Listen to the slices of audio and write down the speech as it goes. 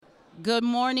Good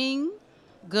morning,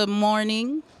 good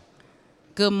morning,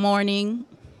 good morning,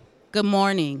 good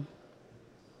morning.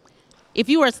 If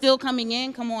you are still coming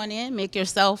in, come on in, make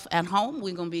yourself at home.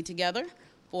 We're going to be together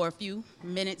for a few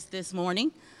minutes this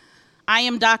morning. I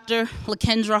am Dr.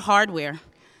 Lakendra Hardware,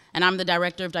 and I'm the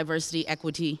Director of Diversity,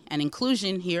 Equity, and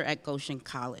Inclusion here at Goshen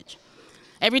College.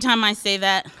 Every time I say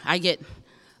that, I get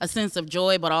a sense of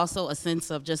joy, but also a sense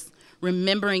of just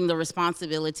remembering the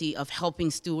responsibility of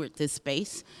helping steward this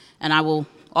space, and I will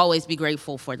always be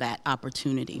grateful for that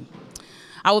opportunity.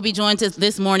 I will be joined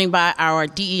this morning by our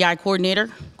DEI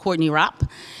coordinator, Courtney Ropp,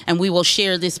 and we will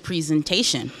share this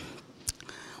presentation.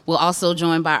 We'll also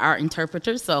join by our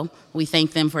interpreters, so we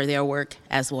thank them for their work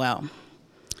as well.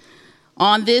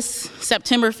 On this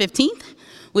September 15th,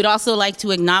 we'd also like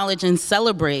to acknowledge and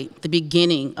celebrate the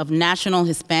beginning of National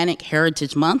Hispanic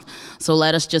Heritage Month. So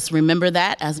let us just remember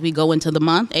that as we go into the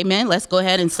month. Amen. Let's go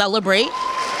ahead and celebrate.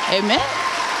 Amen.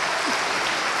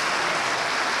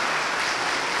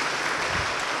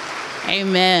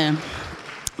 Amen.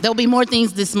 There'll be more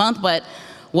things this month, but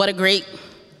what a great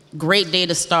day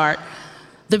to start.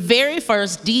 The very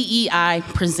first DEI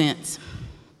Presents.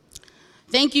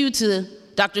 Thank you to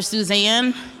Dr.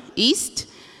 Suzanne East,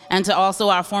 and to also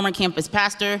our former campus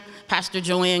pastor, Pastor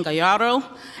Joanne Gallardo,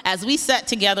 as we sat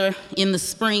together in the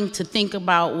spring to think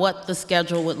about what the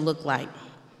schedule would look like.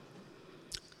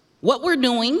 What we're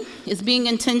doing is being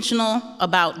intentional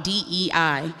about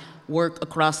DEI work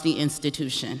across the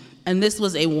institution. And this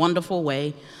was a wonderful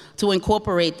way to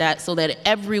incorporate that so that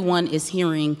everyone is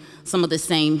hearing some of the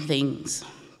same things.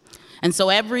 And so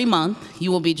every month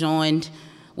you will be joined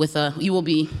with we will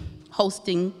be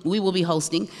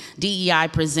hosting DEI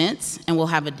Presents, and we'll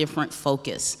have a different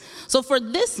focus. So for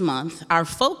this month, our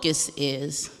focus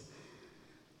is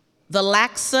the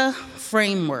LACSA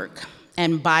framework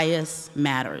and bias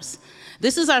matters.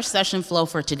 This is our session flow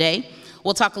for today.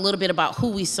 We'll talk a little bit about who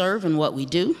we serve and what we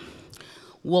do.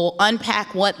 We'll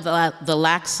unpack what the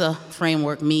LACSA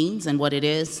framework means and what it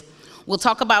is. We'll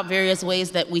talk about various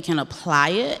ways that we can apply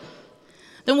it.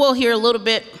 Then we'll hear a little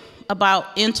bit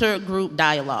about intergroup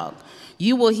dialogue.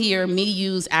 You will hear me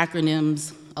use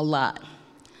acronyms a lot.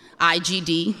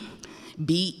 IGD,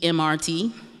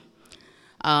 BMRT,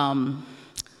 and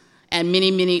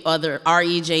many other,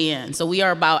 REJN. So we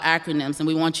are about acronyms, and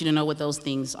we want you to know what those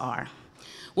things are.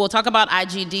 We'll talk about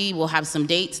IGD, we'll have some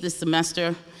dates this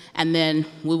semester, and then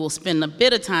we will spend a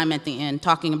bit of time at the end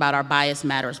talking about our Bias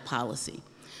Matters policy.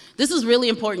 This is really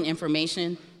important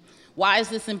information. Why is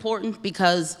this important?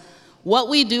 Because what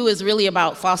we do is really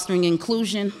about fostering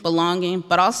inclusion, belonging,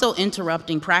 but also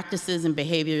interrupting practices and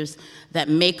behaviors that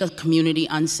make a community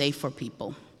unsafe for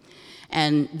people.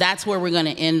 And that's where we're going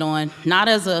to end on, not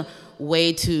as a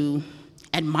way to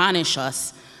admonish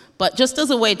us, but just as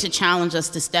a way to challenge us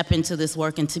to step into this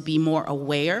work and to be more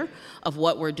aware of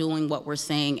what we're doing, what we're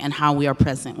saying, and how we are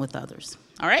present with others.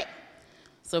 All right?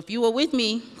 So if you were with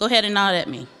me, go ahead and nod at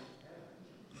me.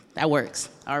 That works.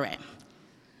 All right.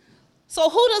 So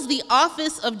who does the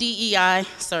Office of DEI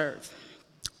serve?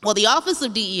 Well, the Office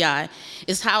of DEI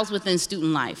is housed within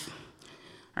Student Life.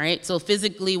 All right, so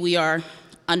physically we are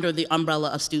under the umbrella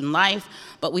of Student Life,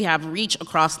 but we have reach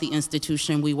across the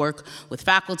institution. We work with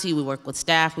faculty, we work with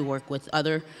staff, we work with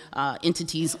other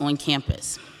entities on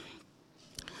campus.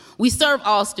 We serve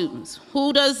all students.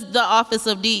 Who does the Office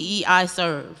of DEI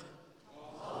serve?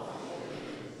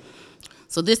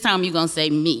 So this time you're gonna say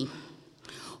me.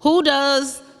 Who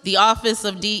does the Office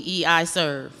of DEI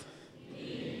serve?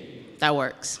 Me. That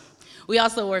works. We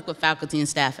also work with faculty and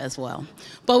staff as well.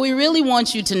 But we really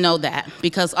want you to know that,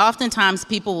 because oftentimes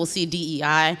people will see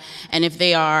DEI, and if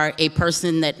they are a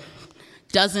person that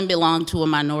doesn't belong to a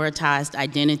minoritized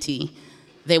identity,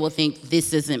 they will think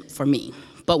this isn't for me.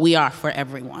 But we are for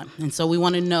everyone. And so we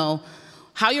want to know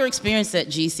how your experience at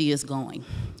GC is going.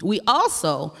 We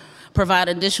also provide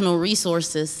additional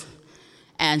resources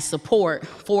and support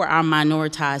for our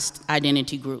minoritized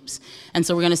identity groups. And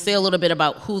so we're gonna say a little bit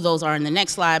about who those are in the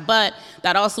next slide, but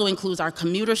that also includes our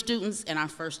commuter students and our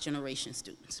first generation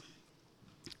students.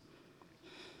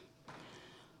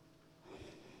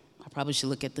 I probably should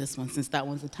look at this one since that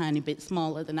one's a tiny bit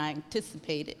smaller than I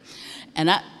anticipated.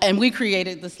 And we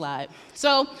created the slide.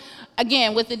 So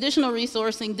again, with additional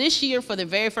resourcing, this year for the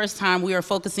very first time, we are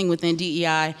focusing within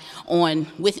DEI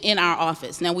within our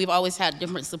office. Now we've always had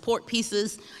different support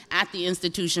pieces at the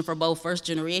institution for both first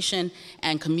generation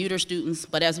and commuter students,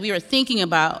 but as we are thinking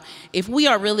about, if we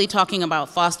are really talking about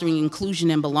fostering inclusion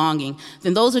and belonging,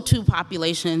 then those are two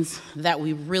populations that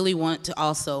we really want to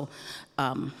also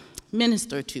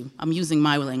minister to. I'm using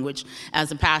my language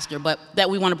as a pastor, but that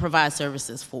we want to provide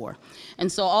services for.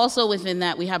 And so also within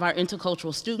that, we have our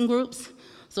intercultural student groups.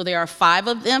 So there are 5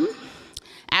 of them: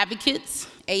 Advocates,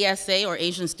 ASA or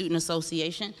Asian Student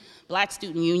Association, Black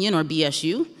Student Union or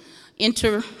BSU,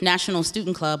 International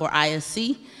Student Club or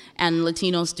ISC, and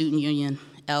Latino Student Union,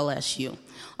 LSU.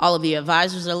 All of the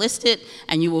advisors are listed,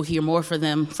 and you will hear more from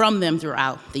them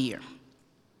throughout the year.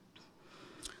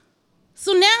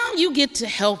 So now you get to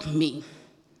help me.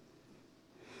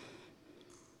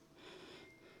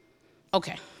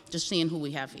 Okay, just seeing who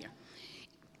we have here.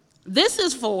 This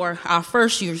is for our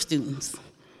first-year students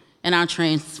and our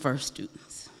transfer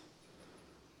students.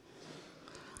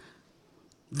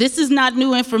 This is not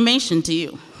new information to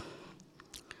you.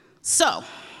 So,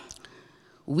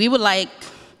 we would like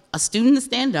a student to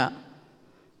stand up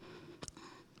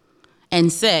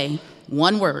and say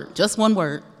one word, just one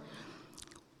word,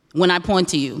 when I point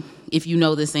to you, if you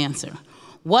know this answer.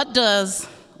 What does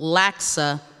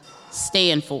LACSA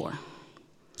stand for?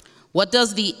 What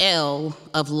does the L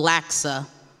of LACSA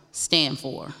stand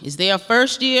for? Is there a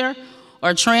first year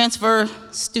or transfer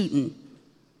student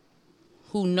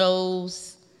who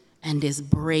knows and is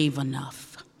brave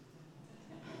enough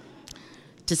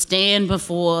to stand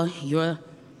before your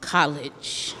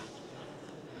college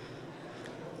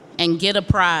and get a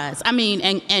prize?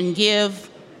 And give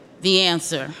the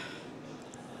answer.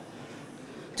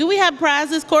 Do we have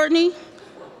prizes, Courtney?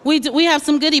 We have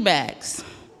some goodie bags.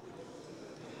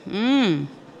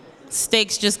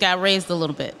 Stakes just got raised a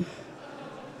little bit.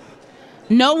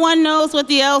 No one knows what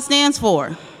the L stands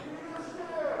for.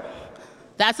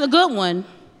 That's a good one,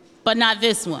 but not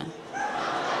this one.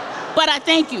 But I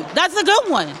thank you. That's a good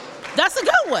one. That's a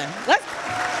good one.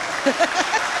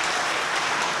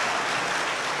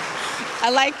 I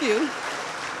like you.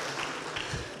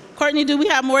 Courtney, do we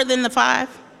have more than the 5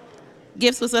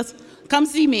 gifts with us? Come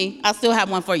see me. I'll still have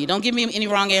one for you. Don't give me any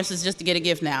wrong answers just to get a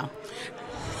gift now.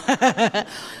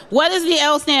 What does the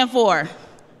L stand for?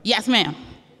 Yes, ma'am.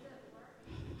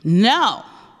 No.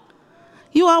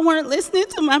 You all weren't listening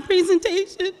to my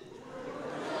presentation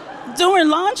during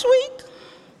launch week?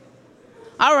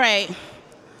 All right.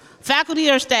 Faculty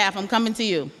or staff, I'm coming to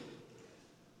you.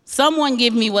 Someone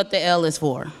give me what the L is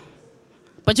for.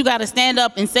 But you got to stand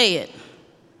up and say it.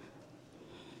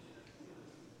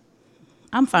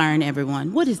 I'm firing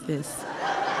everyone. What is this?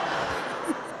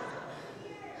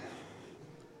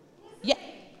 Yeah.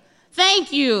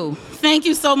 Thank you. Thank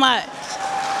you so much.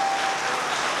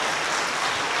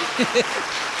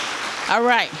 All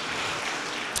right.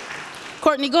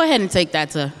 Courtney, go ahead and take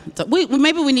that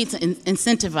maybe we need to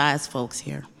incentivize folks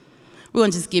here. We're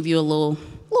going to just give you a little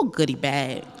goodie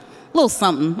bag, a little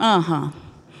something.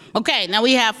 Okay, now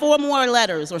we have 4 more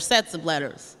letters or sets of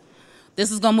letters.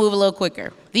 This is going to move a little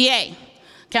quicker. The A.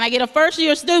 Can I get a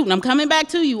first-year student? I'm coming back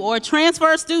to you. Or a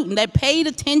transfer student that paid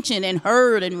attention and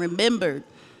heard and remembered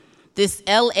this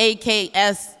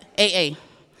LAKSAA.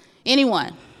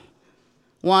 Anyone?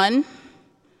 1,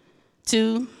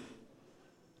 2,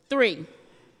 3.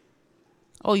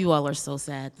 Oh, you all are so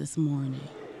sad this morning.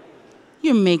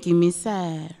 You're making me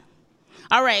sad.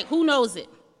 All right, who knows it?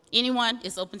 Anyone?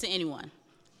 It's open to anyone.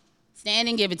 Stand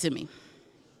and give it to me.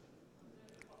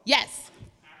 Yes.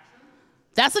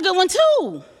 That's a good one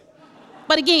too.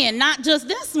 But again, not just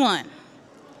this one.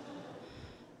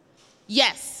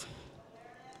 Yes.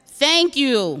 Thank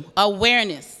you.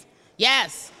 Awareness.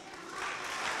 Yes.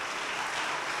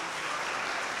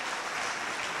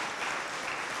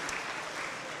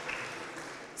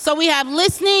 So we have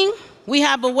listening, we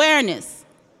have awareness.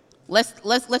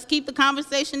 Let's keep the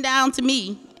conversation down to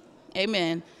me.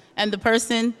 Amen. And the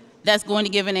person that's going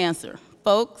to give an answer.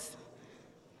 Folks,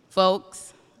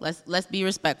 let's be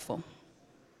respectful.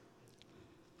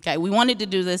 Okay, we wanted to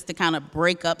do this to kind of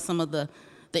break up some of the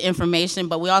information,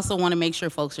 but we also want to make sure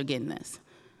folks are getting this.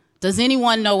 Does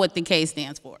anyone know what the K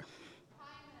stands for?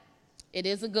 It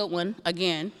is a good one,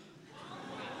 again.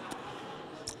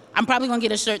 I'm probably going to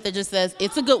get a shirt that just says,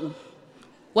 it's a good one.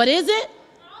 What is it?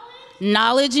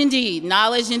 Knowledge indeed,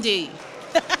 knowledge indeed.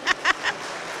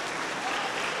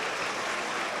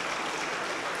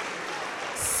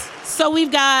 So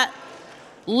we've got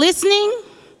listening.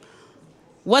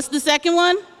 What's the second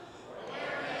one?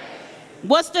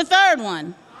 What's the third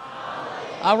one?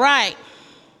 All right.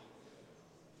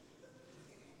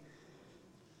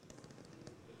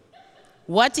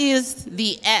 What is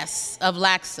the S of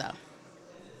LACSA?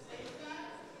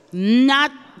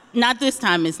 Not this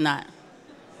time, it's not.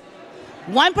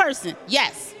 One person,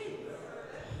 yes.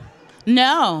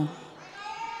 No.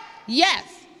 Yes.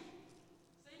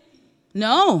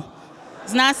 No,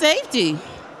 it's not safety.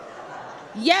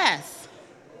 Yes.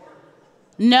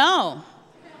 No.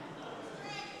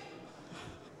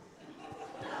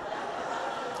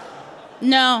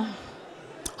 No.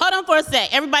 Hold on for a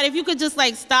sec. Everybody, if you could just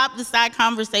stop the side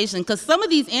conversation, because some of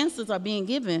these answers are being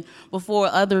given before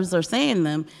others are saying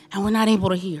them, and we're not able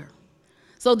to hear.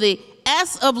 So the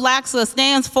S of LACSA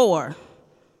stands for?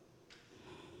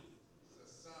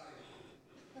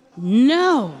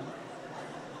 No.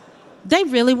 They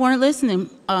really weren't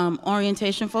listening,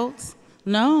 orientation folks.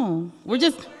 No.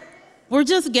 We're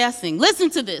just guessing. Listen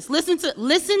to this. Listen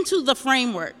to the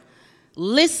framework.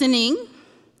 Listening,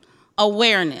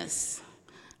 awareness,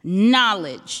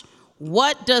 knowledge.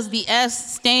 What does the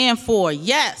S stand for?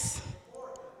 Yes.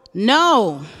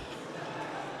 No.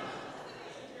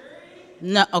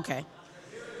 No, okay.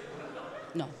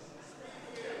 No.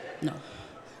 No.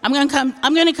 I'm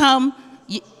gonna come.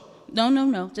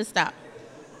 No, just stop.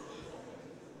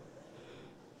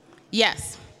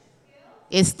 Yes.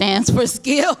 It stands for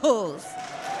skills.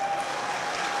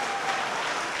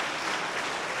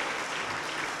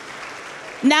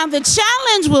 Now the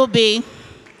challenge will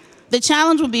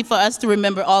be for us to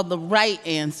remember all the right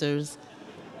answers,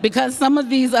 because some of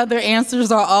these other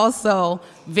answers are also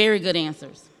very good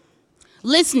answers.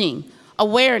 Listening,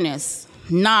 awareness,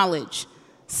 knowledge,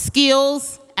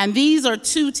 skills, and these are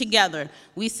two together.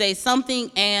 We say something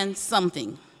and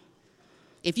something.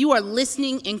 If you are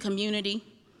listening in community,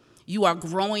 you are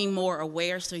growing more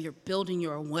aware, so you're building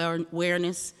your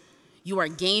awareness. You are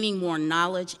gaining more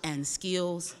knowledge and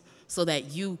skills so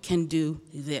that you can do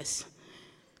this.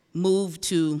 Move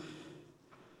to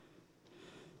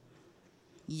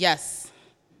yes.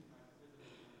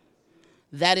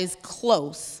 That is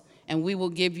close, and we will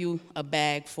give you a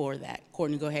bag for that.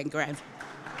 Courtney, go ahead and grab it.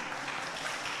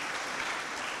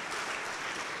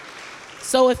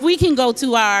 So if we can go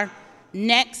to our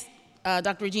next,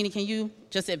 Dr. Regina, can you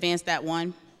just advance that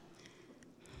one?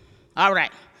 All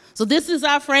right, so this is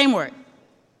our framework.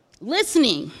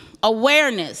 Listening,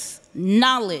 awareness,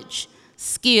 knowledge,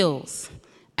 skills,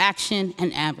 action,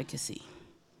 and advocacy.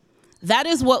 That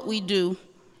is what we do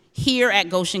here at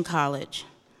Goshen College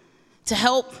to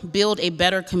help build a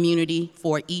better community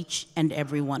for each and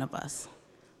every one of us.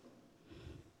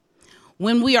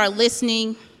 When we are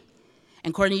listening,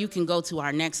 and Courtney, you can go to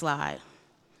our next slide,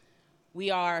 we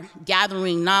are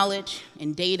gathering knowledge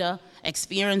and data,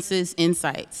 experiences,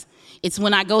 insights. It's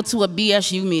when I go to a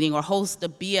BSU meeting or host a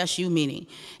BSU meeting.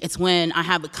 It's when I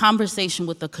have a conversation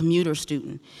with a commuter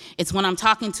student. It's when I'm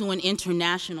talking to an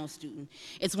international student.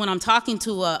 It's when I'm talking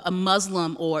to a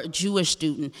Muslim or Jewish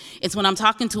student. It's when I'm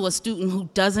talking to a student who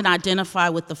doesn't identify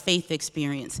with the faith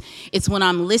experience. It's when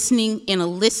I'm listening in a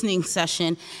listening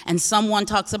session and someone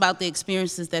talks about the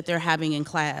experiences that they're having in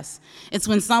class. It's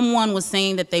when someone was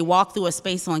saying that they walked through a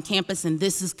space on campus and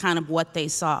this is kind of what they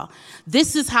saw.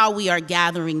 This is how we are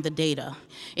gathering the data.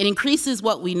 It increases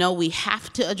what we know we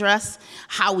have to address,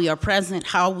 how we are present,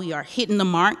 how we are hitting the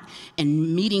mark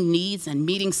and meeting needs and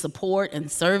meeting support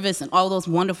and service and all those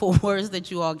wonderful words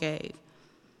that you all gave.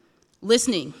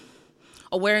 Listening,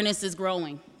 awareness is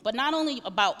growing, but not only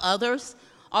about others,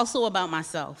 also about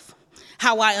myself,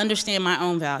 how I understand my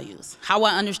own values, how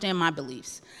I understand my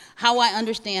beliefs, how I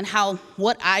understand how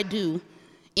what I do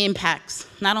impacts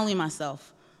not only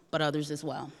myself, but others as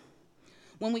well.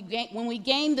 When we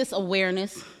gain this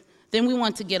awareness, then we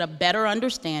want to get a better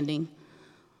understanding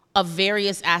of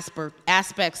various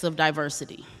aspects of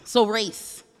diversity. So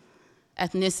race,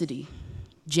 ethnicity,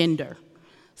 gender,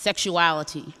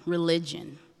 sexuality,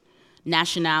 religion,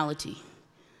 nationality,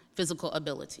 physical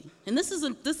ability. And this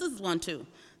is one too,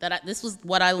 this was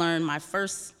what I learned my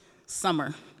first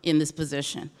summer in this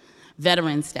position,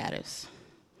 veteran status.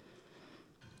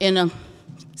 In a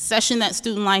session that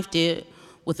Student Life did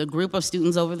with a group of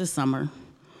students over the summer,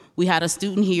 we had a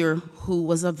student here who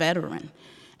was a veteran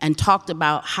and talked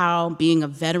about how being a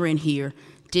veteran here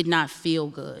did not feel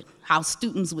good, how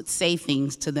students would say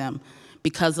things to them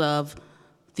because of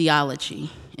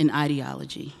theology and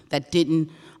ideology that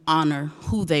didn't honor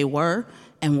who they were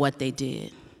and what they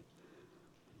did,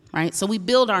 right? So we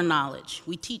build our knowledge,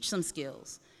 we teach some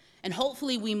skills, and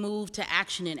hopefully we move to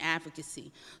action and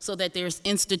advocacy so that there's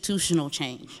institutional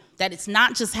change, that it's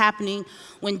not just happening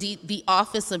when the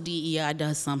Office of DEI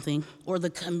does something, or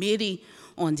the Committee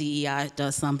on DEI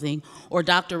does something, or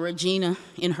Dr. Regina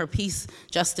in her Peace,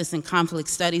 Justice, and Conflict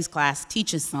Studies class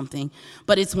teaches something,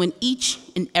 but it's when each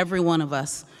and every one of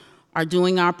us are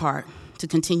doing our part to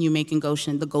continue making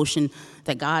Goshen the Goshen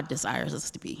that God desires us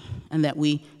to be and that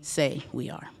we say we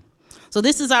are. So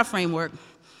this is our framework.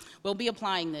 We'll be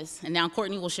applying this, and now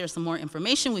Courtney will share some more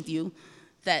information with you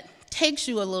that takes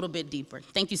you a little bit deeper.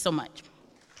 Thank you so much.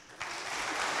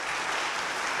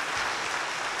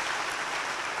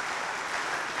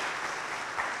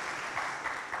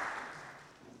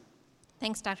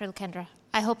 Thanks, Dr. Lakendra.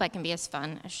 I hope I can be as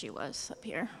fun as she was up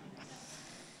here.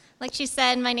 Like she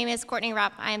said, my name is Courtney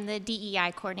Ropp. I'm the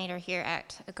DEI coordinator here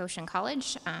at Goshen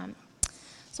College.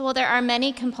 So while there are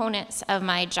many components of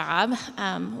my job,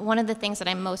 one of the things that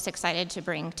I'm most excited to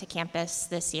bring to campus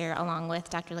this year, along with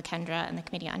Dr. Lakendra and the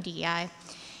Committee on DEI,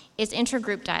 is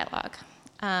intergroup dialogue.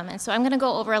 And so I'm going to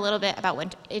go over a little bit about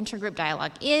what intergroup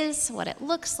dialogue is, what it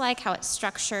looks like, how it's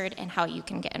structured, and how you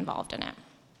can get involved in it.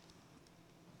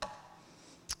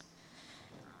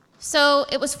 So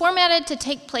it was formatted to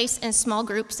take place in small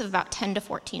groups of about 10 to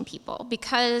 14 people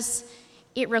because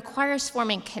it requires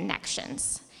forming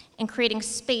connections and creating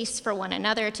space for one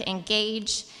another to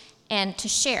engage and to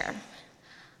share.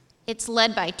 It's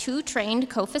led by 2 trained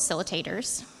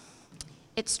co-facilitators.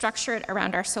 It's structured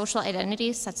around our social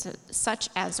identities such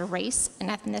as race and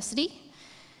ethnicity,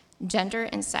 gender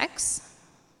and sex,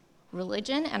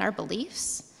 religion and our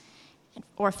beliefs,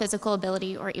 or physical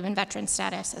ability or even veteran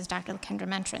status, as Dr. Lakendra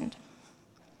mentioned.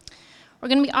 We're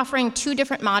going to be offering 2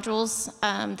 different modules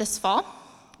this fall.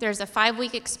 There's a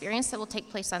 5-week experience that will take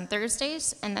place on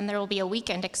Thursdays, and then there will be a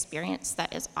weekend experience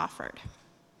that is offered.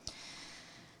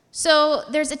 So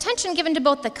there's attention given to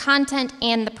both the content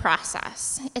and the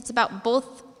process. It's about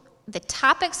both the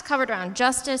topics covered around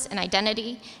justice and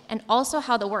identity, and also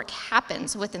how the work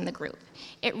happens within the group.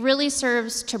 It really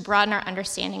serves to broaden our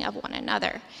understanding of one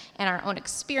another and our own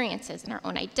experiences and our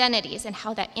own identities and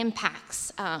how that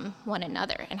impacts one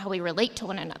another and how we relate to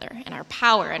one another and our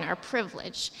power and our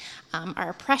privilege,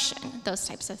 our oppression, those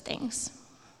types of things.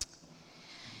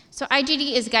 So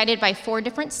IGD is guided by 4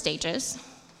 different stages.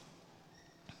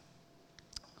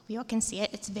 You all can see it.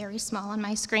 It's very small on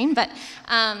my screen, but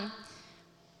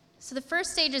so the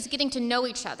first stage is getting to know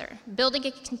each other, building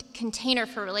a container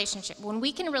for relationship. When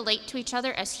we can relate to each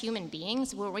other as human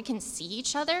beings, where we can see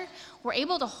each other, we're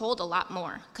able to hold a lot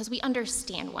more because we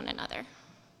understand one another.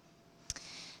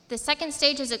 The second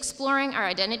stage is exploring our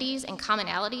identities and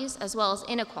commonalities as well as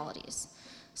inequalities.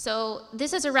 So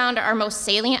this is around our most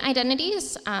salient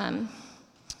identities.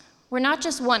 We're not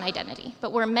just one identity,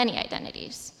 but we're many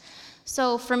identities.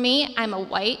 So for me, I'm a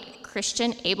white,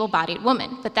 Christian, able-bodied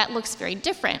woman, but that looks very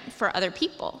different for other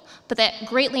people. But that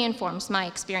greatly informs my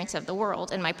experience of the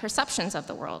world and my perceptions of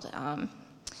the world,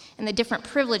 and the different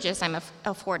privileges I'm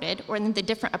afforded, or the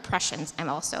different oppressions I'm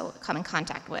also come in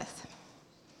contact with.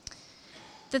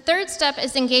 The third step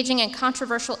is engaging in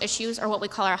controversial issues, or what we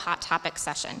call our hot topic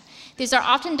session. These are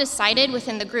often decided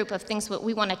within the group of things that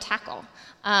we want to tackle.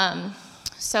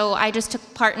 So I just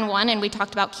took part in one, and we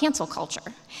talked about cancel culture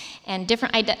and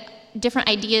different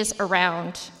ideas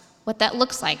around what that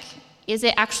looks like. Is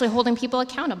it actually holding people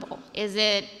accountable? Is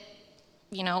it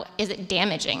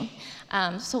damaging?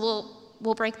 So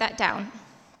we'll break that down.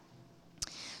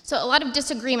 So a lot of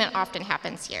disagreement often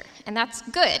happens here, and that's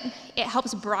good. It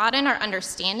helps broaden our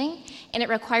understanding, and it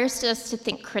requires us to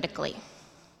think critically.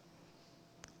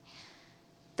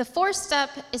 The fourth step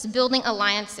is building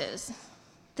alliances.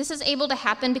 This is able to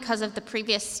happen because of the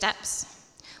previous steps.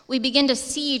 We begin to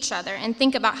see each other and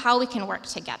think about how we can work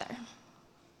together.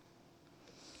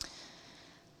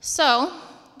 So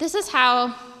this is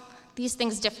how these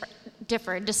things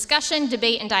differ. Discussion,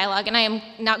 debate, and dialogue, and I am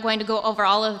not going to go over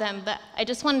all of them, but I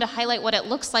just wanted to highlight what it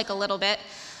looks like a little bit.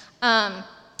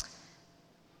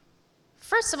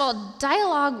 First of all,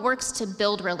 dialogue works to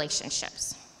build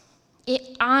relationships.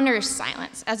 It honors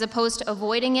silence as opposed to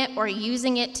avoiding it or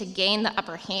using it to gain the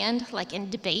upper hand, like in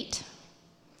debate.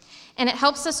 And it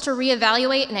helps us to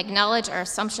reevaluate and acknowledge our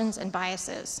assumptions and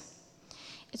biases.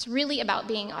 It's really about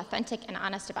being authentic and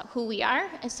honest about who we are,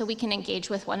 and so we can engage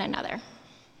with one another.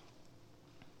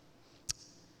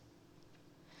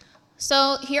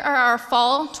 So here are our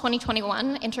fall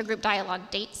 2021 intergroup dialogue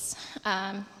dates.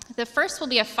 The first will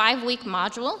be a 5-week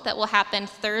module that will happen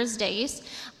Thursdays,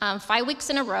 5 weeks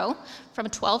in a row from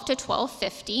 12 to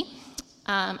 12:50,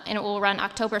 and it will run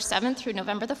October 7th through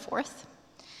November the 4th.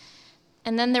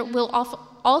 And then there will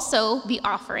also be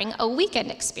offering a weekend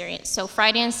experience. So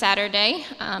Friday and Saturday,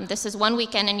 this is one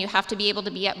weekend, and you have to be able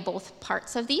to be at both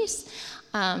parts of these.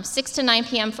 6 to 9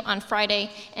 p.m. on Friday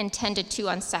and 10 to 2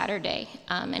 on Saturday.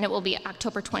 And it will be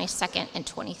October 22nd and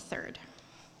 23rd.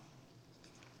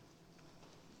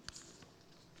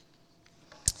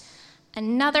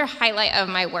 Another highlight of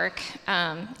my work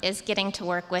is getting to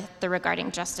work with the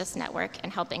Regarding Justice Network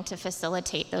and helping to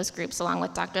facilitate those groups along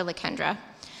with Dr. Lakendra.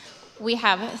 We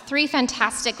have 3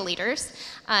 fantastic leaders.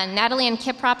 Natalie and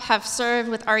Kiprop have served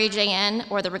with REJN,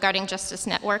 or the Regarding Justice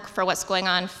Network, for what's going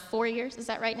on 4 years. Is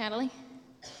that right, Natalie?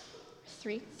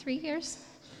 3 years?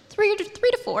 3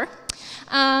 to 4.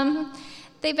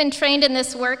 They've been trained in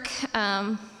this work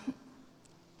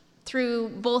through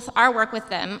both our work with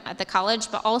them at the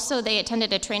college, but also they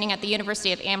attended a training at the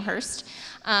University of Amherst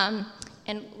and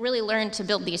really learned to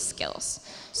build these skills.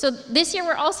 So this year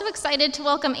we're also excited to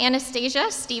welcome Anastasia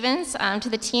Stevens to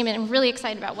the team, and I'm really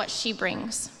excited about what she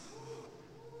brings.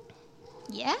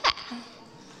 Yeah.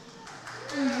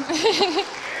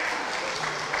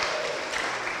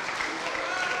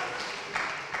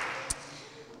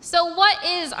 So what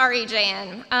is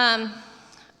REJN?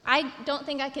 I don't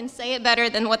think I can say it better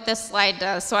than what this slide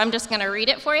does, so I'm just going to read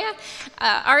it for you.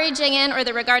 REJN, or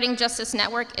the Regarding Justice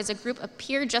Network, is a group of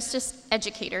peer justice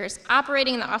educators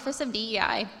operating in the Office of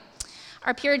DEI.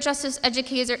 Our peer justice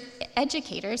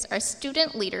educators are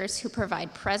student leaders who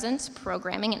provide presence,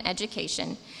 programming, and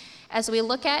education as we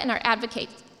look at and are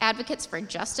advocates for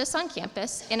justice on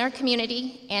campus, in our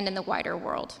community, and in the wider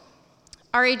world.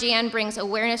 REJN brings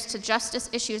awareness to justice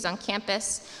issues on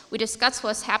campus. We discuss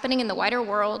what's happening in the wider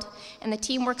world, and the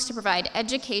team works to provide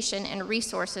education and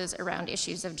resources around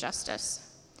issues of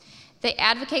justice. They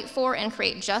advocate for and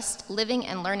create just living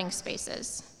and learning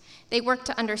spaces. They work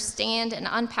to understand and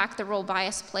unpack the role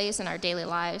bias plays in our daily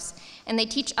lives, and they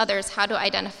teach others how to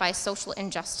identify social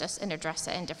injustice and address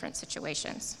it in different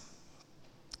situations.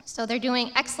 So they're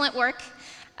doing excellent work.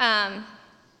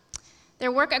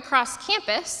 Their work across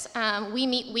campus, we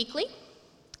meet weekly.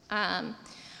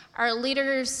 Our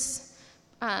leaders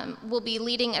will be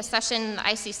leading a session in the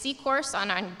ICC course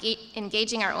on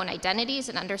engaging our own identities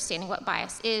and understanding what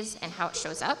bias is and how it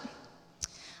shows up.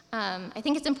 I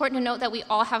think it's important to note that we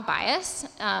all have bias.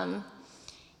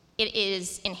 It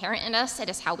is inherent in us, it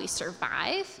is how we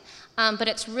survive, but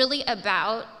it's really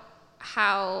about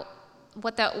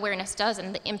what that awareness does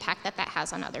and the impact that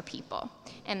has on other people,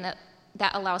 and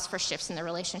that allows for shifts in the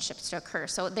relationships to occur.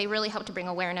 So they really help to bring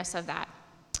awareness of that.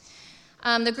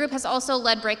 The group has also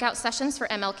led breakout sessions for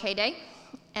MLK Day,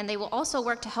 and they will also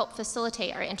work to help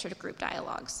facilitate our intergroup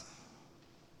dialogues.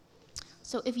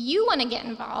 So if you want to get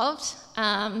involved,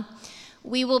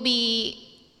 we will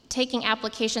be taking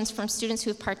applications from students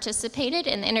who've participated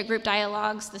in the intergroup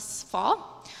dialogues this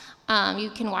fall. You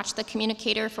can watch the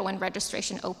communicator for when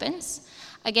registration opens.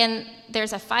 Again,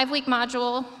 there's a 5-week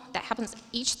module that happens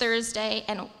each Thursday,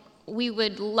 and we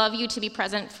would love you to be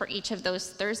present for each of those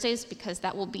Thursdays because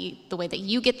that will be the way that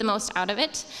you get the most out of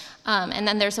it. And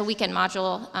then there's a weekend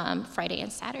module Friday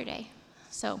and Saturday.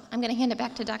 So I'm going to hand it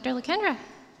back to Dr. LaKendra.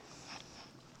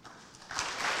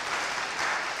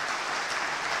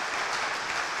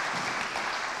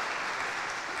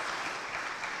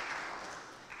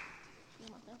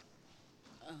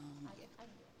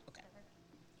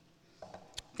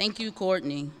 Thank you,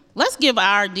 Courtney. Let's give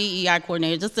our DEI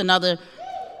coordinator just another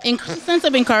sense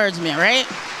of encouragement, right?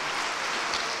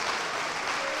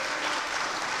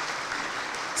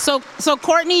 So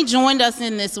Courtney joined us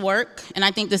in this work, and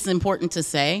I think this is important to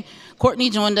say.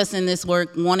 Courtney joined us in this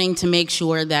work wanting to make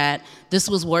sure that this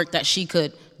was work that she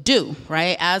could do,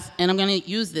 right? And I'm gonna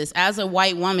use this, as a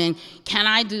white woman, can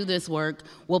I do this work?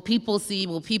 Will people see,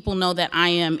 will people know that I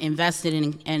am invested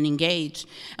in and engaged?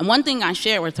 And one thing I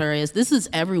shared with her is this is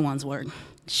everyone's work.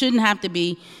 It shouldn't have to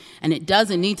be, and it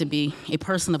doesn't need to be, a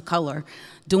person of color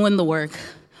doing the work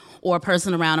or a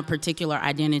person around a particular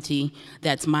identity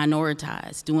that's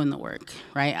minoritized doing the work,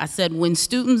 right? I said when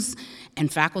students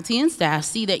and faculty and staff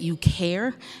see that you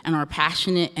care and are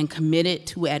passionate and committed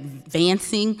to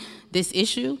advancing this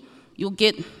issue, you'll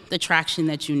get the traction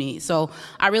that you need. So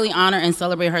I really honor and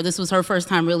celebrate her. This was her first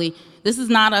time really, this is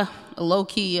not a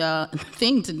low-key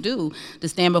thing to do, to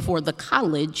stand before the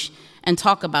college and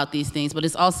talk about these things, but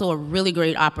it's also a really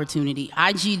great opportunity.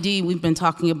 IGD, we've been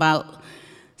talking about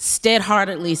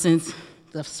steadheartedly since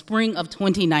the spring of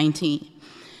 2019.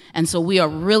 And so we are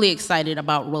really excited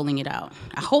about rolling it out.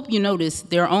 I hope you notice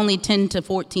there are only 10 to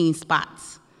 14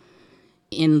 spots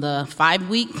in the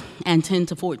 5-week and 10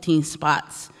 to 14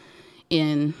 spots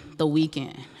in the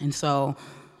weekend. And so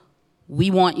we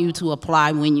want you to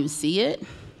apply when you see it,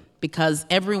 because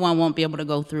everyone won't be able to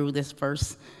go through this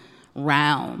first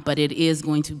round, but it is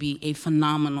going to be a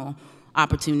phenomenal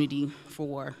opportunity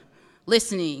for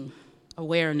listening,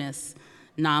 awareness,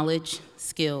 knowledge,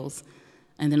 skills,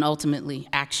 and then ultimately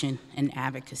action and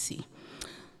advocacy.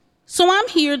 So I'm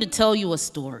here to tell you a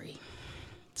story.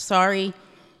 Sorry,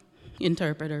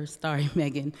 interpreters, sorry,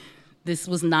 Megan, this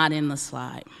was not in the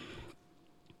slide.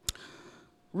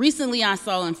 Recently, I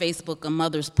saw on Facebook a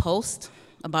mother's post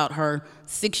about her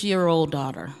 6-year-old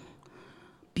daughter.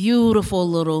 Beautiful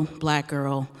little black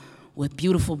girl with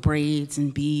beautiful braids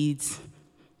and beads,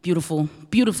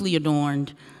 beautifully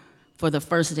adorned for the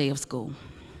first day of school.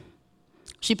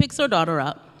 She picks her daughter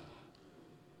up,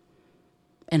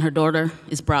 and her daughter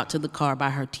is brought to the car by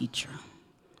her teacher.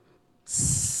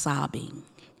 sobbing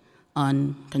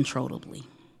uncontrollably.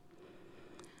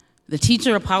 The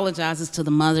teacher apologizes to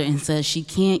the mother and says she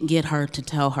can't get her to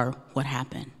tell her what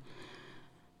happened.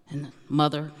 And the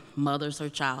mother mothers her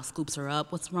child, scoops her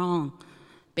up. What's wrong?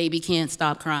 Baby can't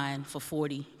stop crying for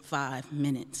 45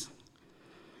 minutes.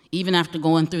 Even after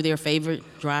going through their favorite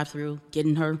drive-through,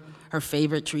 getting her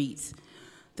favorite treats,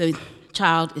 the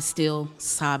child is still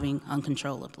sobbing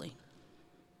uncontrollably.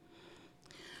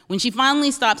 When she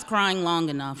finally stops crying long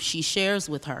enough, she shares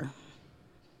with her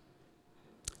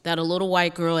that a little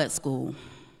white girl at school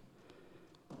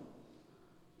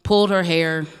pulled her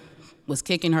hair, was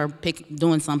kicking her,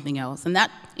 doing something else. And that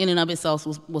in and of itself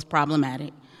was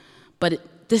problematic. But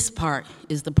this part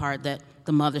is the part that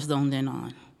the mother zoned in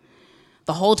on.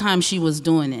 The whole time she was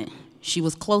doing it, she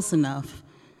was close enough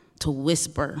to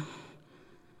whisper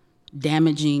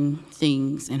damaging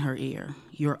things in her ear.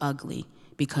 You're ugly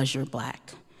because you're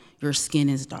black. Your skin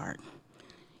is dark.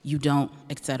 You don't,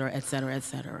 et cetera, et cetera, et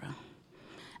cetera.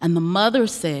 And the mother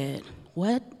said,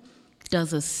 what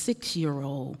does a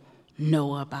 6-year-old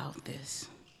know about this?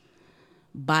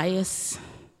 Bias,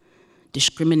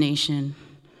 discrimination,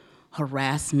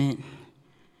 harassment,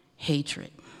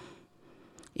 hatred.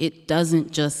 It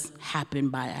doesn't just happen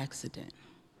by accident.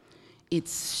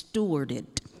 It's stewarded.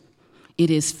 It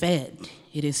is fed.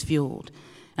 It is fueled.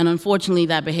 And unfortunately,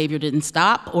 that behavior didn't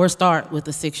stop or start with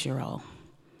a 6-year-old.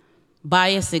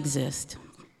 Bias exists.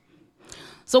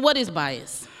 So what is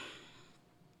bias?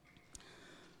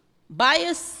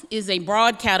 Bias is a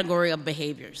broad category of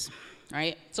behaviors,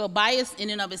 right? So bias in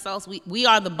and of itself, we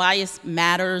are the Bias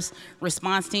Matters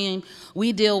response team.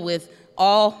 We deal with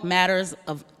all matters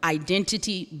of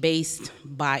identity-based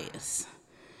bias.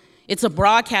 It's a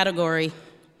broad category,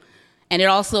 and it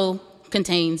also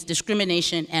contains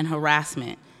discrimination and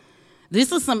harassment.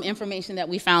 This is some information that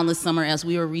we found this summer as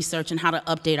we were researching how to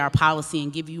update our policy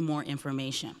and give you more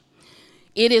information.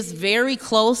 It is very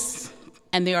close,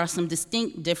 and there are some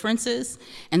distinct differences.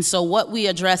 And so what we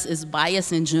address is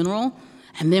bias in general,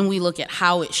 and then we look at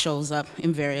how it shows up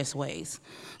in various ways.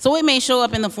 So it may show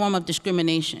up in the form of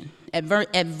discrimination,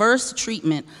 adverse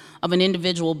treatment of an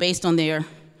individual based on their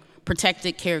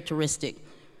protected characteristic,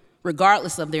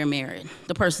 regardless of their merit.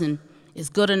 The person is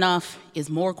good enough, is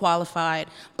more qualified,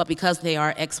 but because they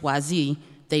are XYZ,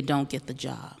 they don't get the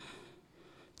job.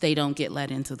 They don't get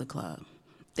let into the club.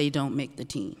 They don't make the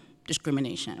team.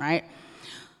 Discrimination, right?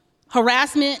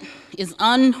 Harassment is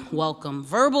unwelcome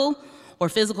verbal or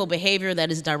physical behavior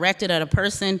that is directed at a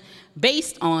person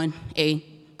based on a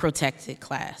protected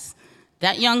class.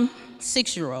 That young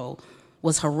 6-year-old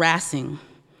was harassing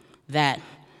that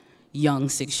young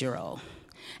 6-year-old.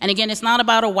 And again, it's not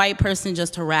about a white person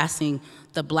just harassing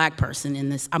the black person in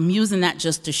this. I'm using that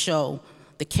just to show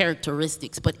the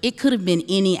characteristics, but it could have been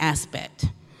any aspect.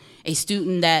 A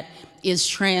student that is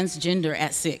transgender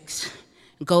at 6,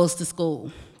 goes to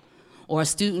school, or a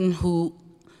student who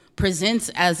presents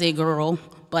as a girl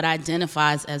but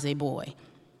identifies as a boy,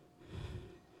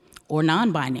 or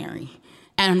non-binary,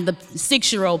 and the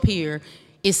 6-year-old peer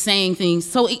is saying things.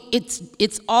 So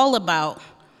it's all about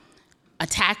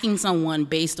attacking someone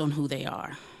based on who they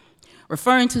are,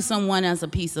 referring to someone as a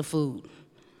piece of food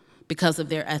because of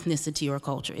their ethnicity or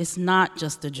culture. It's not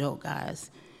just a joke, guys.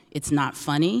 It's not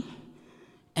funny,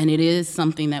 and it is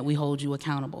something that we hold you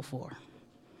accountable for.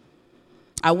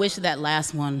 I wish that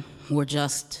last one were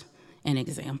just an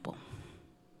example.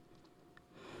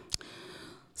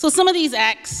 So some of these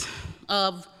acts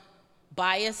of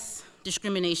bias,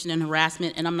 discrimination, and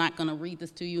harassment, and I'm not going to read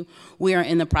this to you. We are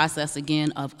in the process,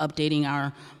 again, of updating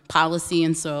our policy,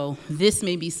 and so this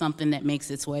may be something that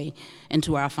makes its way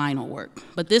into our final work.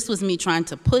 But this was me trying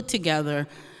to put together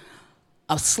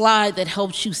a slide that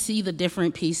helps you see the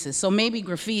different pieces. So maybe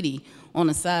graffiti on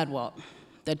a sidewalk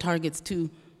that targets 2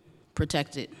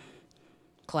 protected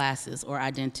classes or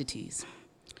identities.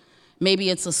 Maybe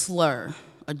it's a slur,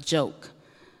 a joke.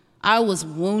 I was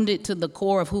wounded to the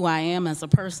core of who I am as a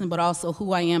person, but also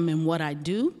who I am and what I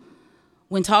do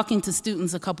when talking to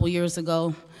students a couple years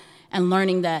ago and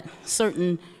learning that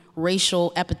certain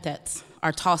racial epithets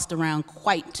are tossed around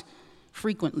quite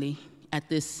frequently at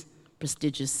this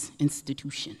prestigious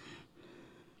institution.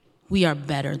 We are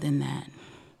better than that.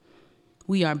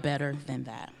 We are better than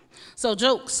that. So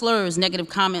jokes, slurs, negative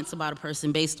comments about a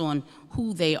person based on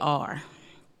who they are.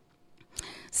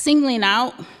 Singling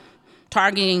out,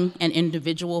 targeting an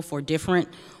individual for different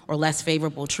or less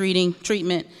favorable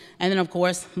treatment, and then of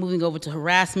course, moving over to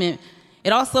harassment.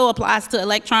 It also applies to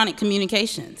electronic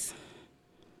communications,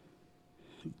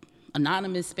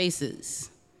 anonymous spaces,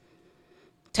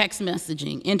 text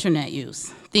messaging, internet use,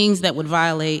 things that would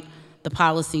violate the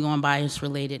policy on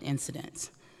bias-related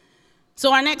incidents.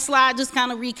 So our next slide just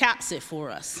kind of recaps it for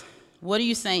us. What are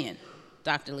you saying,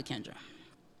 Dr. LaKendra?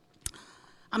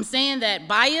 I'm saying that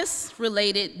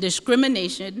bias-related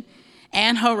discrimination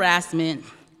and harassment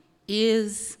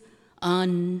is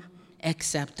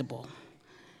unacceptable,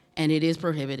 and it is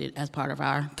prohibited as part of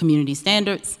our community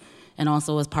standards and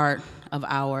also as part of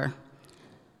our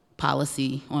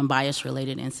policy on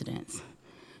bias-related incidents.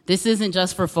 This isn't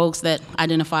just for folks that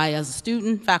identify as a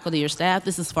student, faculty, or staff.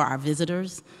 This is for our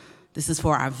visitors. This is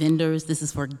for our vendors. This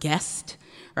is for guests,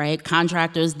 right?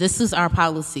 Contractors. This is our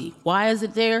policy. Why is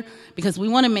it there? Because we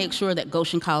want to make sure that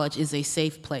Goshen College is a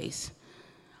safe place.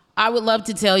 I would love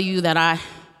to tell you that I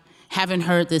haven't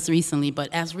heard this recently,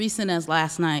 but as recent as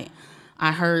last night,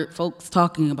 I heard folks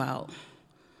talking about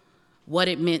what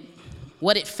it meant,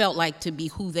 what it felt like to be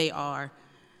who they are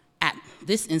at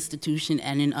this institution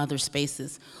and in other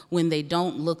spaces when they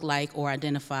don't look like or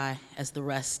identify as the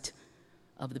rest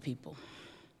of the people.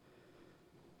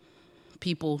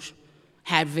 People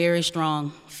had very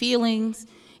strong feelings.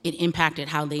 It impacted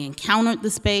how they encountered the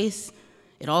space.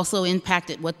 It also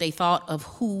impacted what they thought of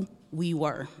who we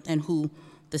were and who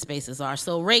the spaces are.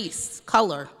 So race,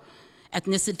 color,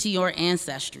 ethnicity or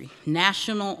ancestry,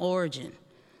 national origin,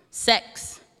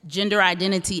 sex, gender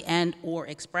identity and or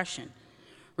expression,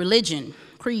 religion,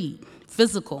 creed,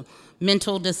 physical,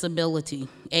 mental disability,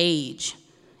 age,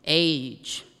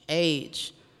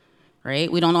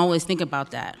 right? We don't always think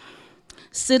about that.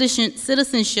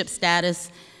 Citizenship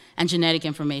status and genetic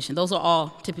information. Those are all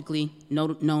typically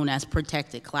known as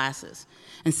protected classes.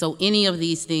 And so any of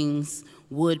these things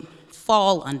would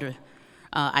fall under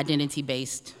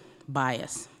identity-based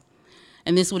bias.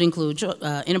 And this would include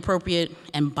inappropriate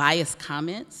and biased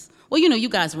comments. Well, you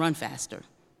guys run faster.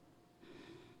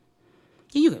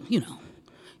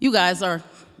 You guys are,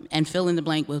 and fill in the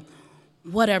blank with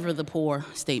whatever the poor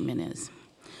statement is.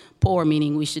 Poor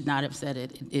meaning we should not have said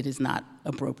it. It is not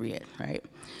appropriate, right?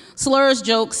 Slurs,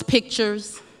 jokes,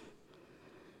 pictures,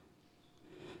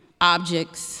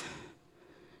 objects.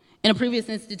 In a previous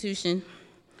institution,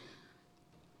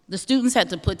 the students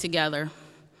had to put together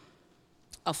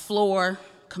a floor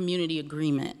community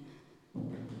agreement.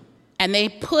 And they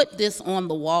put this on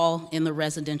the wall in the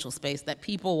residential space that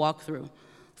people walk through,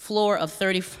 floor of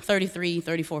 33,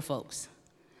 34 folks.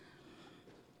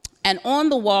 And on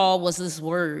the wall was this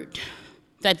word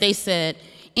that they said,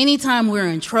 anytime we're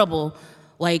in trouble,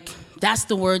 like, that's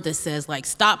the word that says, like,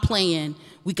 stop playing,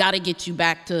 we gotta get you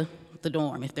back to the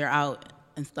dorm if they're out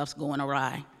and stuff's going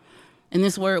awry. And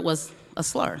this word was a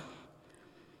slur.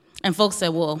 And folks said,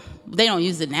 well, they don't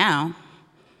use it now.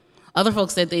 Other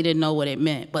folks said they didn't know what it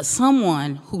meant, but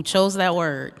someone who chose that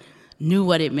word knew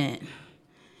what it meant.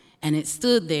 And it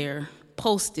stood there,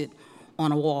 posted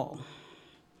on a wall.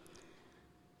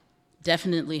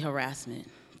 Definitely harassment,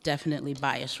 definitely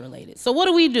bias related. So what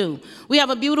do? We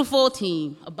have a beautiful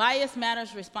team, a Bias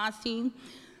Matters response team,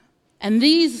 and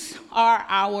these are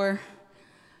our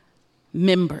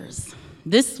members.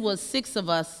 This was 6 of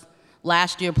us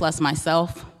last year plus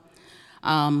myself.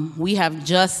 We have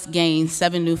just gained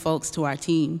 7 new folks to our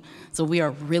team, so we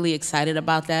are really excited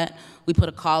about that. We put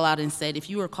a call out and said, if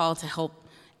you are called to help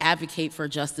advocate for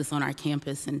justice on our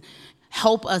campus and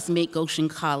help us make Goshen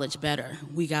College better,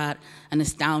 we got an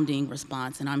astounding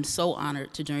response, and I'm so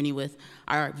honored to journey with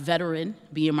our veteran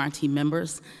BMRT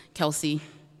members, Kelsey,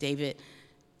 David,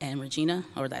 and Regina,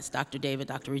 or that's Dr. David,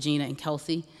 Dr. Regina, and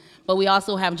Kelsey. But we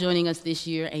also have joining us this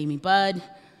year Amy Budd,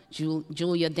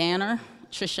 Julia Danner,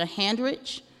 Trisha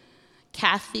Handrich,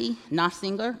 Kathy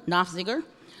Nofziger,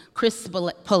 Chris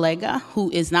Palega, who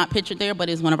is not pictured there but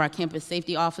is one of our campus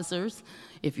safety officers.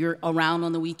 If you're around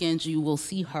on the weekends, you will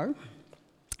see her.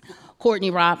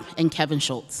 Courtney Ropp, and Kevin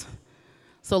Schultz.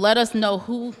 So let us know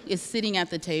who is sitting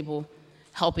at the table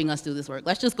helping us do this work.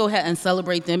 Let's just go ahead and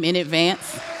celebrate them in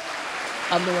advance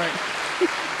of the work.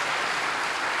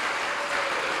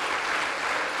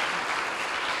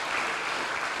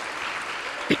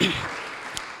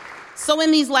 So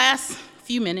in these last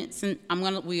few minutes, and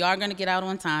we are gonna get out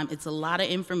on time. It's a lot of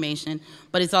information,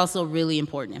 but it's also really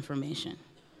important information.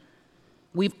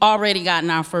 We've already gotten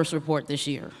our first report this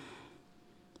year.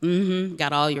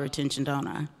 Got all your attention, don't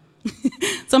I?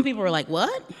 Some people were like,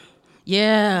 what?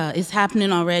 Yeah, it's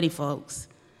happening already, folks.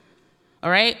 All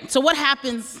right, so what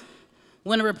happens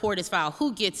when a report is filed?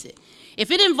 Who gets it? If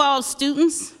it involves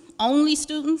students, only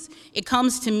students, it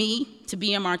comes to me, to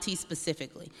BMRT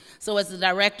specifically. So as the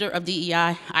director of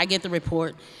DEI, I get the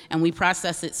report and we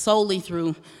process it solely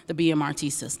through the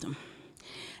BMRT system.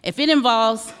 If it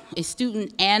involves a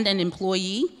student and an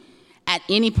employee, At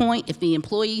any point, if the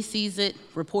employee sees it,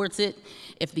 reports it,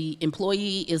 if the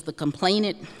employee is the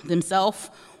complainant themselves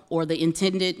or the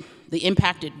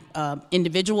impacted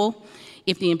individual,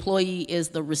 if the employee is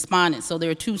the respondent. So there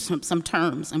are some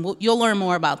terms, and you'll learn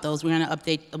more about those. We're gonna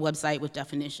update the website with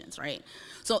definitions, right?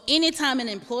 So anytime an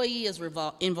employee is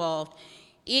involved,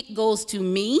 it goes to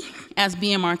me as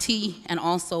BMRT and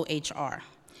also HR.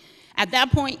 At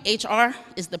that point, HR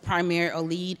is the primary or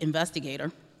lead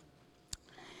investigator.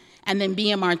 And then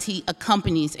BMRT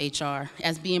accompanies HR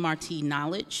as BMRT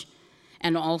knowledge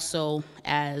and also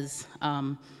as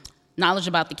knowledge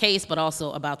about the case, but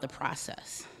also about the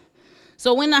process.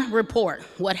 So when I report,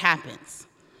 what happens?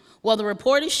 Well, the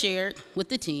report is shared with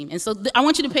the team. And so I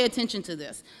want you to pay attention to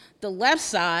this. The left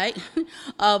side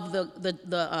of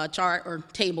the chart or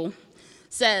table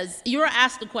says, you're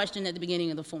asked the question at the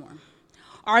beginning of the form.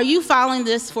 Are you filing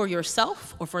this for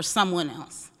yourself or for someone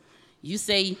else? You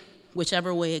say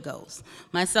whichever way it goes,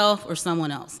 myself or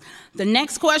someone else. The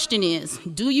next question is,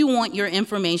 do you want your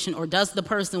information or does the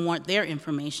person want their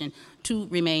information to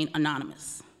remain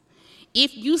anonymous?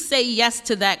 If you say yes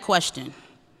to that question,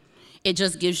 it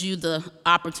just gives you the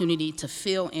opportunity to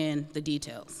fill in the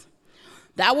details.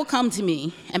 That will come to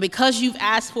me, and because you've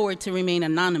asked for it to remain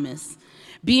anonymous,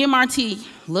 BMRT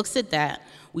looks at that,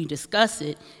 we discuss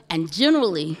it, and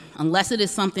generally, unless it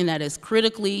is something that is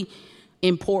critically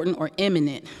important or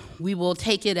imminent, we will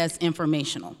take it as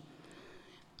informational,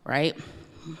 right?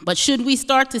 But should we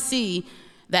start to see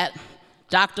that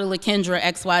Dr. LaKendra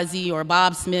XYZ or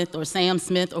Bob Smith or Sam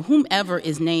Smith or whomever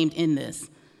is named in this,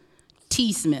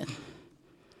 T. Smith,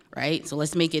 right? So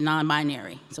let's make it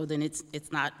non-binary. So then it's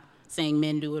not saying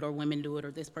men do it or women do it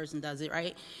or this person does it,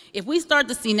 right? If we start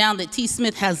to see now that T.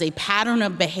 Smith has a pattern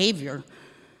of behavior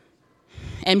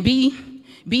and B.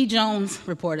 Jones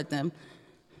reported them,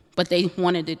 but they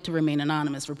wanted it to remain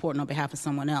anonymous, reporting on behalf of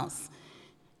someone else.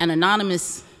 An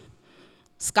anonymous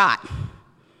Scott,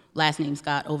 last name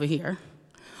Scott over here,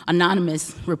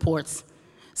 anonymous reports.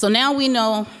 So now we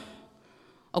know,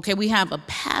 okay, we have a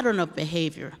pattern of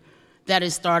behavior that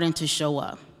is starting to show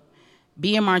up.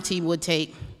 BMRT would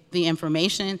take the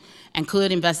information and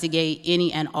could investigate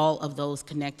any and all of those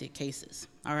connected cases,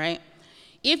 all right?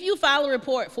 If you file a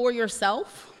report for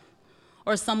yourself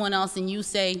or someone else and you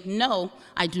say, no,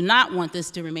 I do not want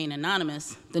this to remain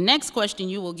anonymous, the next question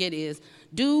you will get is,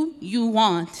 do you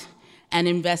want an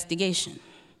investigation?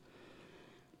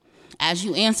 As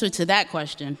you answer to that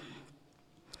question,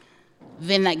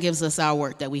 then that gives us our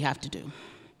work that we have to do.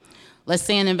 Let's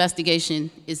say an investigation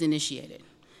is initiated.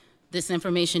 This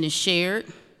information is shared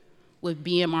with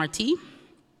BMRT.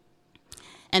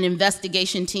 An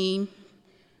investigation team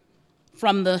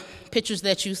from the pictures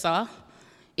that you saw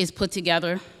is put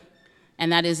together,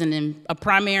 and that is a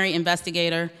primary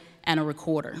investigator and a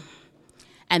recorder.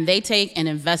 And they take and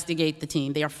investigate the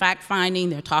team. They are fact-finding,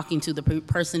 they're talking to the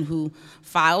person who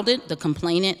filed it, the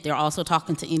complainant, they're also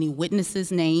talking to any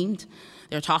witnesses named,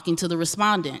 they're talking to the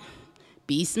respondent,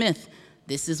 B. Smith,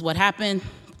 this is what happened,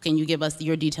 can you give us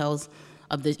your details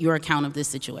of your account of this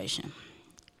situation?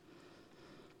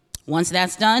 Once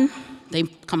that's done, they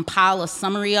compile a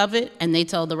summary of it, and they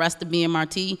tell the rest of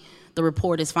BMRT the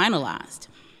report is finalized.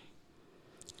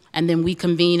 And then we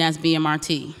convene as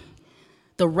BMRT.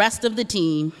 The rest of the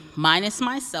team, minus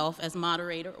myself as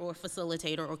moderator or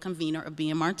facilitator or convener of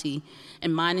BMRT,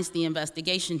 and minus the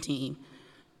investigation team,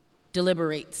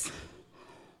 deliberates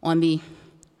on the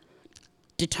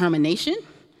determination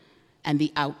and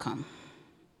the outcome.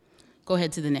 Go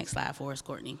ahead to the next slide for us,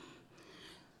 Courtney.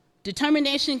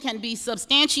 Determination can be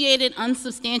substantiated,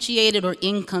 unsubstantiated, or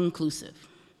inconclusive.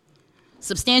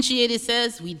 Substantiated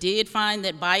says we did find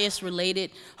that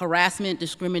bias-related harassment,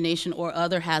 discrimination, or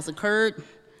other has occurred.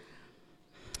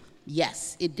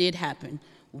 Yes, it did happen.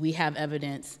 We have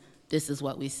evidence. This is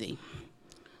what we see.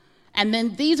 And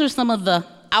then these are some of the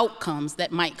outcomes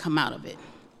that might come out of it.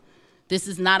 This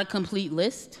is not a complete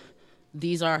list.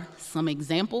 These are some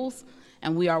examples,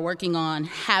 and we are working on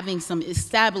having some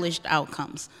established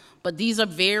outcomes. But these are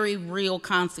very real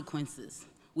consequences.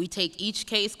 We take each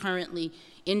case currently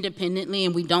independently,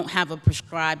 and we don't have a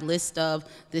prescribed list of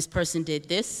this person did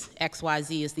this,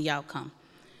 XYZ is the outcome.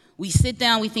 We sit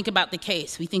down, we think about the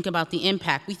case, we think about the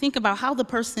impact, we think about how the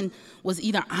person was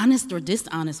either honest or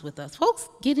dishonest with us. Folks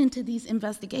get into these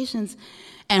investigations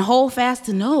and hold fast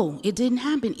to no, it didn't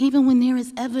happen, even when there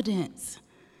is evidence.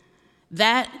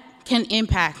 That can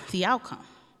impact the outcome.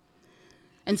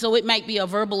 And so it might be a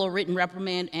verbal or written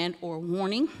reprimand and or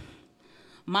warning,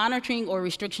 monitoring or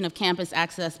restriction of campus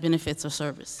access, benefits, or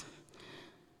service.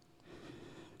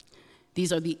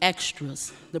 These are the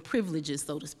extras, the privileges,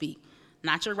 so to speak.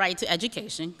 Not your right to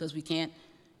education, because we can't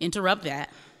interrupt that.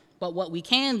 But what we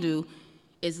can do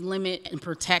is limit and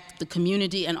protect the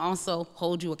community and also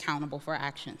hold you accountable for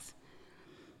actions.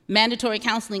 Mandatory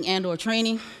counseling and/or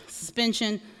training,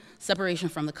 suspension, separation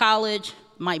from the college,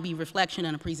 might be reflection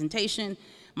and a presentation,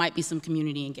 might be some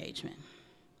community engagement.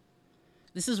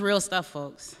 This is real stuff,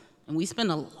 folks, and we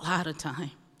spend a lot of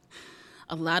time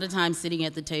sitting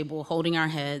at the table, holding our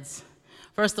heads,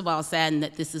 first of all, saddened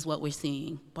that this is what we're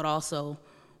seeing, but also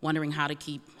wondering how to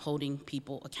keep holding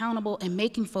people accountable and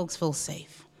making folks feel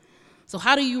safe. So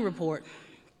how do you report?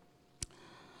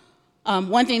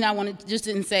 One thing I wanted, just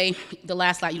didn't say, the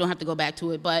last slide, you don't have to go back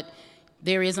to it, but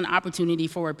there is an opportunity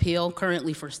for appeal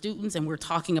currently for students, and we're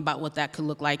talking about what that could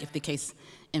look like if the case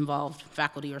involved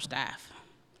faculty or staff.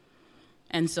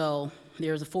 And so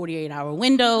there's a 48-hour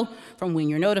window from when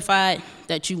you're notified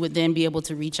that you would then be able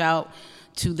to reach out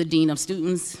to the Dean of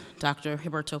Students, Dr.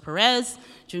 Gilberto Perez,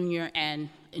 Jr., and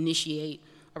initiate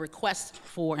a request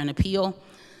for an appeal.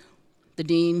 The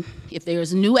dean, if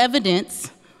there's new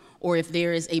evidence or if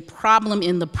there is a problem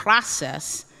in the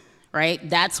process, right,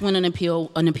 that's when an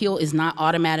appeal is not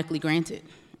automatically granted,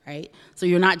 right? So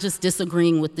you're not just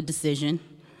disagreeing with the decision.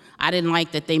 I didn't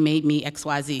like that they made me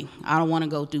XYZ. I don't want to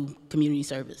go do community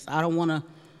service. I don't want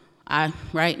to,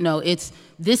 right? No,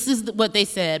 this is what they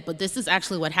said, but this is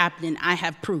actually what happened, and I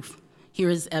have proof. Here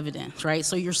is evidence, right?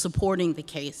 So you're supporting the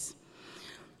case.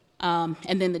 And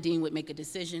then the dean would make a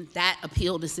decision. That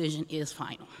appeal decision is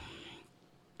final.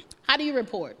 How do you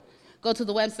report? Go to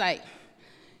the website.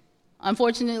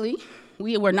 Unfortunately,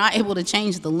 we were not able to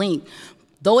change the link.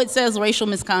 Though it says racial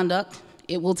misconduct,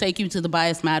 it will take you to the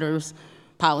Bias Matters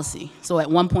policy. So at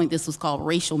one point, this was called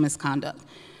racial misconduct.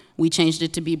 We changed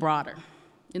it to be broader.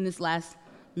 In this last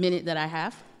minute that I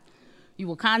have,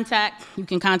 you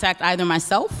can contact either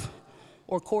myself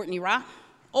or Courtney Rock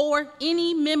or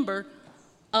any member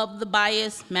of the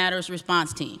Bias Matters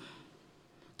response team.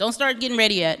 Don't start getting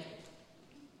ready yet.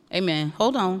 Amen.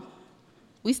 Hold on.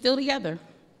 We still together.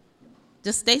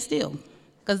 Just stay still,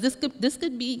 because this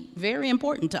could be very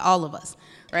important to all of us,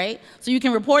 right? So you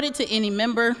can report it to any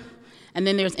member, and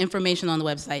then there's information on the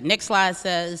website. Next slide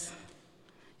says,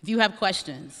 if you have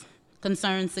questions,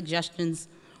 concerns, suggestions,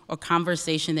 or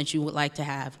conversation that you would like to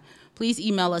have, please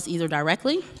email us either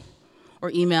directly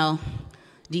or email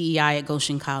DEI at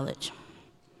Goshen College.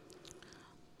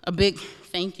 A big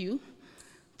thank you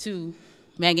to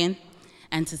Megan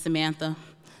and to Samantha,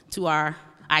 to our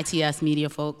ITS media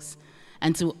folks,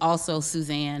 and to also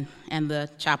Suzanne and the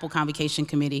Chapel Convocation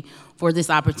Committee for this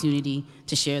opportunity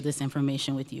to share this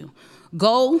information with you.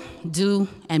 Go, do,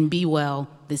 and be well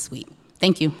this week.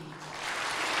 Thank you.